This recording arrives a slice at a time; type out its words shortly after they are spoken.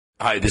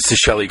Hi, this is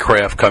Shelley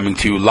Kraft coming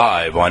to you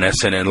live on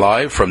SNN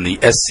Live from the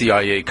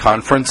SCIA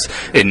conference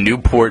in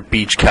Newport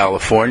Beach,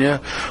 California.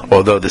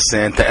 Although the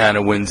Santa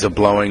Ana winds are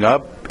blowing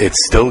up,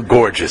 it's still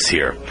gorgeous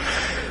here.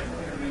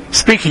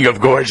 Speaking of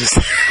gorgeous,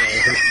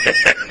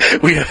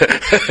 we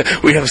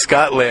have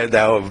Scott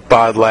Landow of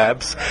Bond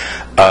Labs.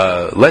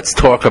 Let's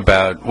talk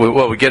about,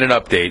 we get an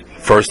update.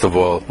 First of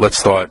all, let's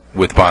start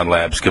with Bond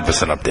Labs. Give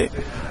us an update.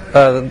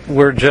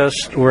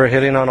 We're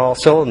hitting on all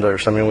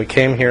cylinders. I mean, we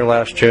came here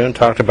last June,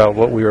 talked about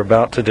what we were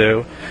about to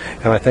do,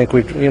 and I think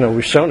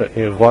we've shown it.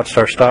 You've watched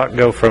our stock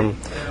go from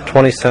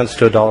 20 cents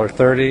to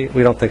 $1.30.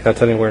 We don't think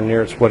that's anywhere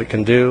near what it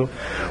can do.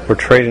 We're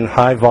trading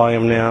high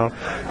volume now,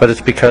 but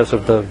it's because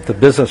of the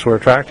business we're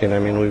attracting. I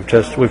mean,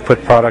 we've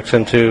put products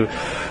into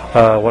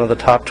one of the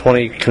top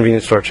 20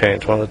 convenience store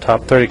chains, one of the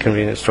top 30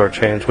 convenience store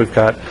chains.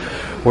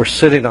 We're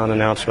sitting on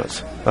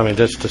announcements. I mean,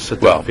 just to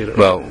sit there.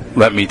 Well,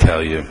 let me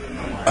tell you.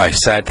 I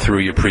sat through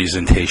your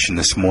presentation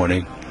this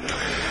morning,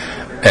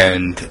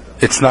 and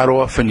it's not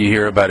often you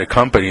hear about a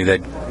company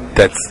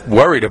that's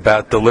worried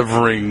about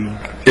delivering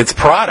its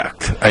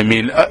product. I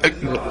mean,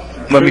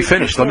 let me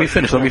finish.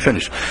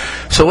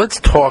 So let's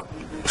talk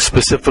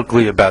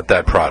specifically about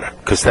that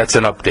product, because that's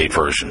an update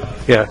version.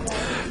 Yeah.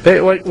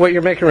 What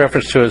you're making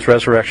reference to is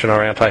Resurrection,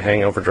 our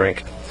anti-hangover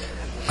drink.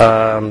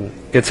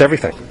 It's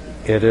everything.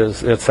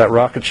 It's that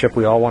rocket ship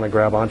we all want to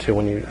grab onto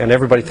and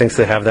everybody thinks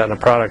they have that in a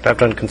product. I've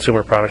done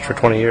consumer products for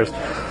 20 years.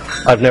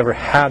 I've never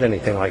had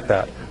anything like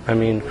that. I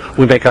mean,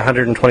 we make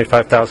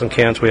 125,000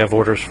 cans. We have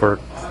orders for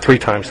 3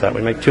 times that.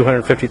 We make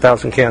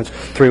 250,000 cans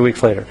 3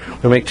 weeks later.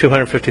 We make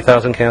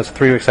 250,000 cans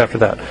 3 weeks after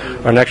that.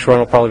 Our next run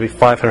will probably be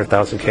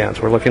 500,000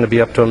 cans. We're looking to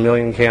be up to 1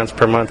 million cans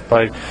per month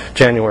by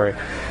January.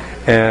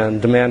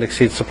 And demand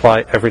exceeds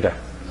supply every day.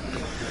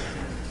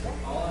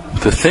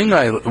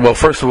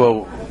 First of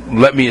all,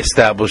 let me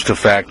establish the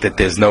fact that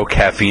there's no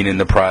caffeine in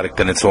the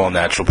product and it's all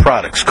natural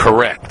products,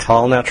 correct?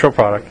 All natural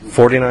product,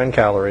 49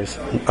 calories,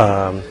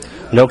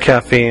 no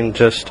caffeine,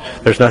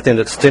 there's nothing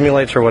that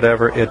stimulates or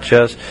whatever. It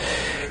just,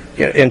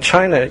 in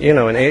China,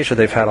 in Asia,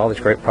 they've had all these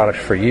great products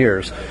for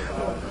years.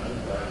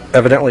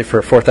 Evidently,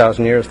 for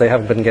 4,000 years, they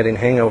haven't been getting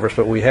hangovers,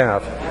 but we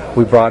have.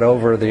 We brought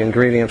over the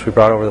ingredients, we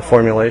brought over the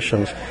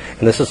formulations,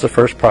 and this is the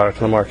first product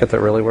in the market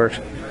that really works.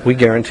 We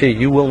guarantee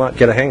you will not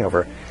get a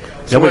hangover.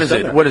 So what is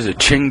it? What is it?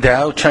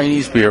 Qingdao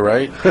Chinese beer,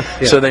 right? Yeah,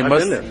 so they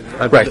must.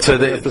 Right.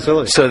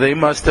 So they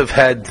must have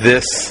had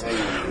this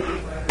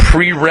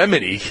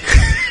pre-remedy.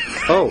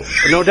 Oh,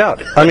 no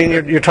doubt. I mean,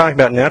 you're talking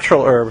about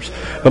natural herbs,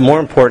 but more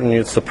importantly,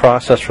 it's the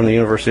process from the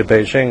University of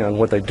Beijing on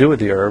what they do with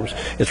the herbs.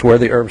 It's where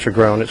the herbs are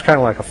grown. It's kind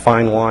of like a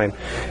fine wine.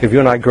 If you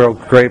and I grow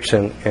grapes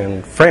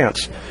in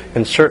France,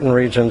 in certain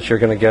regions you're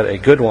going to get a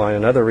good wine.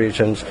 In other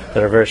regions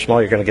that are very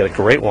small, you're going to get a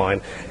great wine.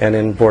 And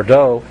in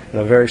Bordeaux, in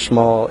a very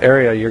small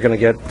area, you're going to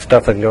get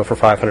stuff that can go for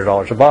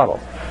 $500 a bottle.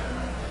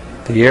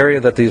 The area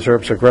that these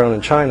herbs are grown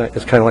in China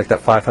is kind of like that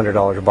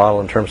 $500 a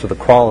bottle in terms of the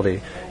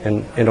quality,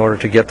 and in order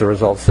to get the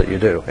results that you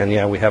do. And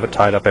yeah, we have it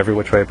tied up every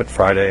which way but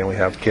Friday, and we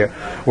have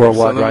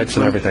worldwide rights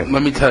and everything.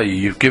 Let me tell you,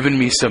 you've given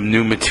me some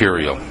new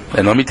material,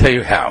 and let me tell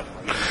you how.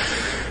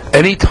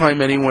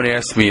 Anytime anyone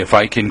asks me if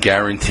I can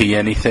guarantee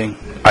anything,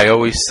 I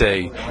always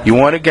say, you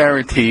want a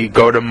guarantee,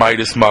 go to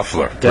Midas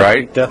Muffler,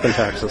 right? Death and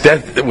taxes.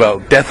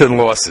 Death and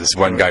losses,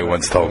 one guy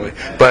once told me.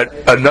 But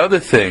another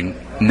thing,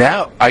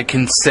 now I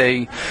can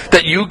say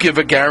that you give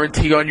a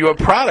guarantee on your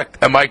product.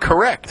 Am I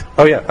correct?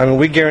 Oh, yeah. I mean,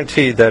 we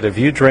guarantee that if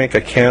you drink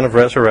a can of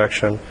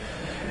Resurrection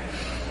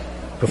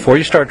before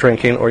you start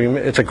drinking,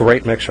 it's a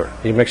great mixer.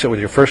 You mix it with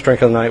your first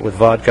drink of the night with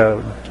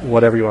vodka,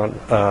 whatever you want,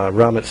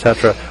 rum,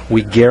 etc.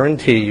 We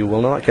guarantee you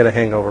will not get a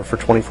hangover for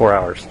 24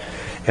 hours.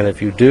 And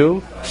if you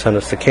do, send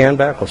us the can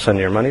back. We'll send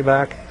you your money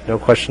back. No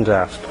questions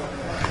asked.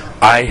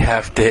 I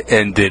have to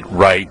end it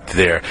right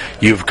there.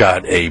 You've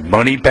got a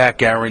money-back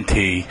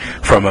guarantee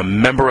from a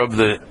member of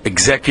the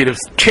executive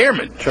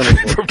chairman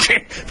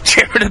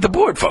of the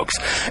board, folks.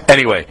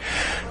 Anyway,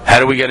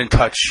 how do we get in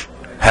touch?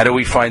 How do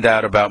we find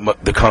out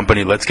about the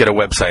company? Let's get a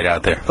website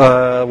out there.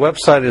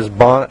 Website is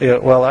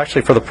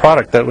actually for the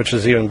product, which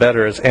is even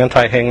better, is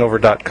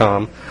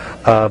antihangover.com.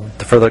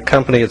 For the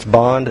company, it's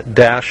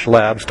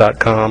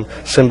bond-labs.com.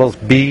 Symbols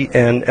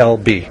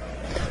BNLB.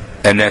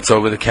 And that's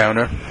over the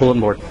counter.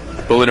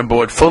 Bulletin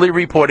board, fully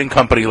reporting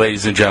company,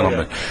 ladies and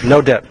gentlemen.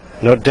 No debt.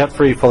 No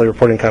debt-free, fully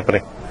reporting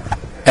company.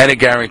 And a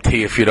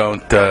guarantee if you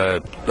don't,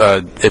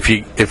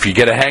 if you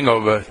get a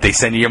hangover, they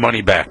send you your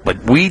money back.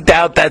 But we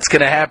doubt that's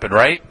going to happen,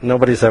 right?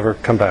 Nobody's ever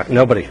come back.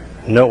 Nobody.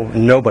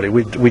 Nobody.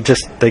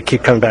 They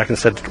keep coming back and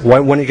said,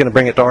 when are you going to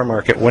bring it to our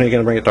market? When are you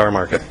going to bring it to our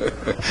market?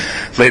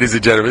 Ladies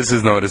and gentlemen, this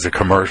is known as a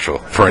commercial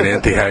for an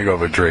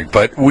anti-hangover drink.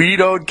 But we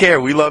don't care.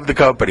 We love the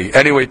company.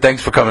 Anyway,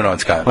 thanks for coming on,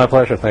 Scott. My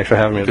pleasure. Thanks for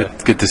having me today.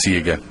 Good to see you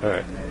again. All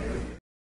right.